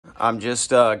I'm just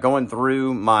going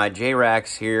through my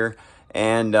J-racks here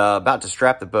and about to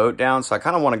strap the boat down. So I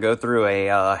kind of want to go through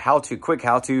a quick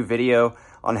how-to video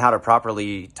on how to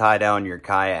properly tie down your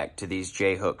kayak to these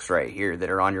J-hooks right here that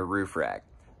are on your roof rack.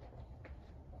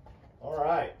 All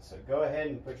right, so go ahead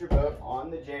and put your boat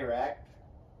on the J-rack.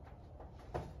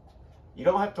 You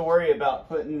don't have to worry about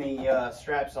putting the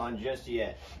straps on just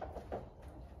yet.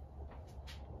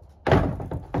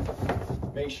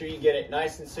 Make sure you get it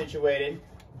nice and situated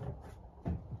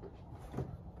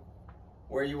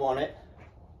where you want it.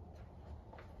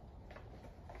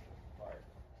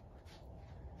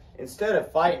 Instead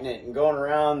of fighting it and going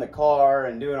around the car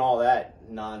and doing all that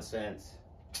nonsense,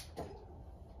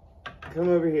 come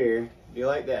over here, do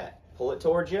like that. Pull it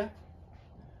towards you.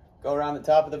 Go around the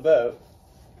top of the boat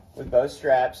with both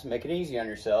straps. Make it easy on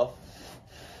yourself.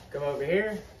 Come over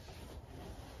here.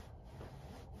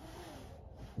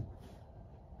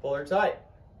 Pull her tight.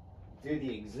 Do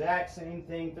the exact same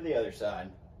thing for the other side.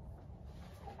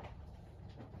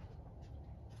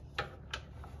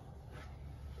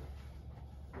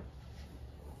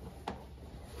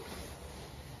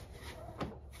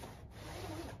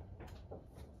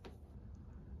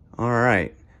 All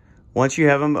right. Once you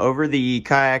have them over the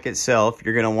kayak itself,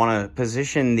 you're going to want to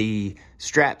position the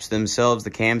straps themselves, the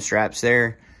cam straps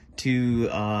there, to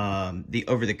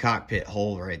over the cockpit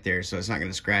hole right there, so it's not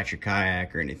going to scratch your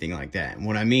kayak or anything like that. And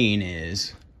what I mean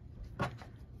is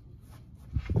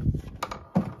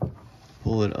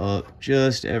pull it up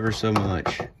just ever so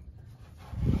much.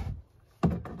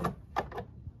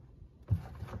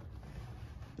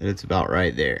 It's about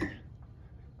right there.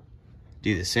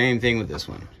 Do the same thing with this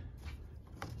one.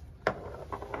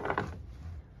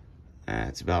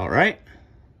 That's about right.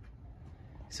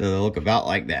 So they'll look about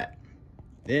like that.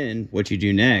 Then what you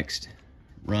do next,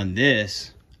 run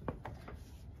this,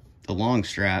 the long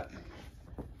strap,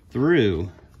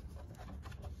 through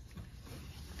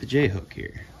the J-hook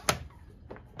here.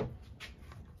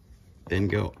 Then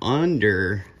go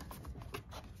under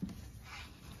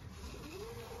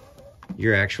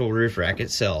your actual roof rack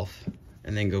itself,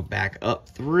 and then go back up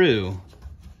through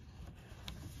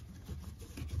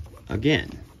again.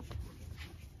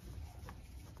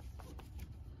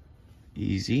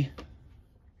 Easy.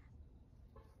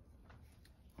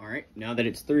 All right, now that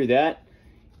it's through that,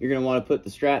 you're going to want to put the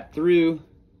strap through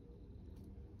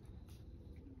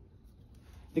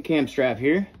the cam strap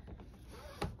here.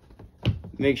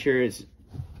 Make sure it's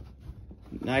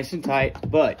nice and tight,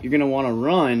 but you're going to want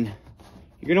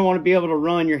to be able to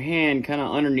run your hand kind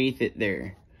of underneath it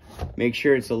there. Make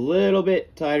sure it's a little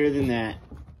bit tighter than that.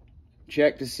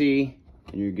 Check to see,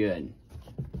 and you're good.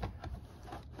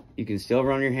 You can still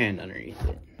run your hand underneath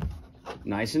it.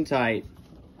 Nice and tight.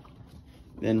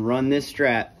 Then run this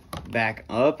strap back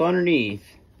up underneath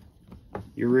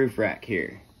your roof rack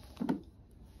here.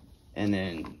 And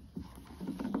then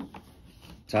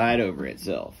tie it over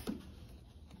itself.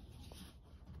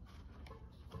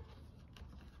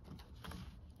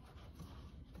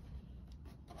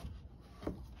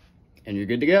 And you're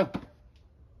good to go.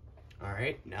 All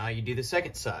right, now you do the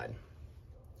second side.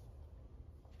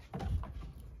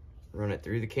 Run it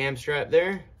through the cam strap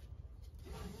there.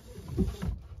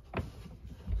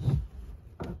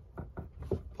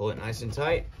 Pull it nice and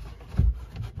tight.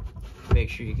 Make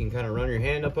sure you can kind of run your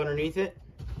hand up underneath it.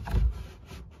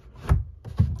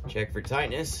 Check for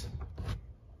tightness.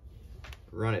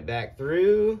 Run it back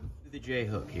through the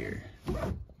J-hook here.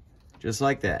 Just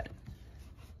like that.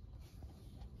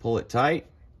 Pull it tight.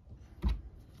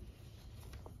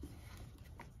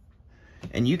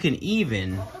 And you can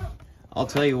even, I'll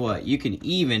tell you what, you can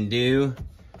even do,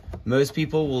 most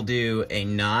people will do a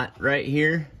knot right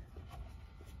here.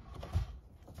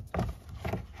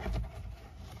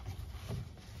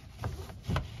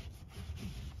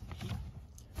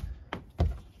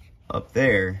 Up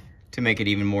there to make it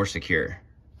even more secure.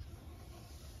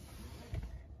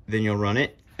 Then you'll run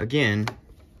it again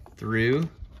through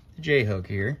the J-hook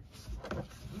here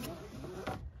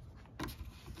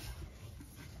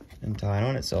and tie it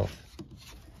on itself.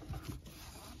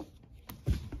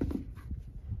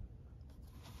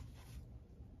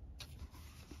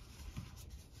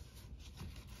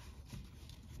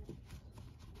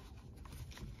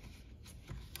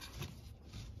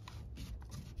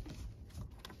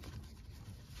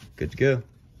 Good to go.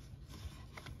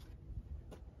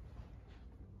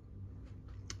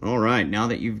 All right, now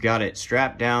that you've got it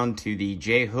strapped down to the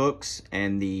J-hooks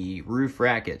and the roof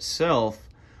rack itself,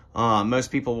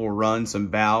 most people will run some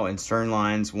bow and stern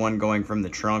lines, one going from the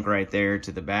trunk right there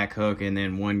to the back hook, and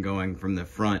then one going from the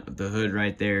front of the hood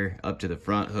right there up to the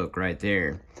front hook right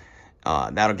there.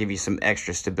 That'll give you some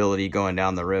extra stability going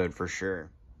down the road for sure.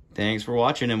 Thanks for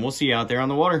watching, and we'll see you out there on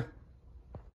the water.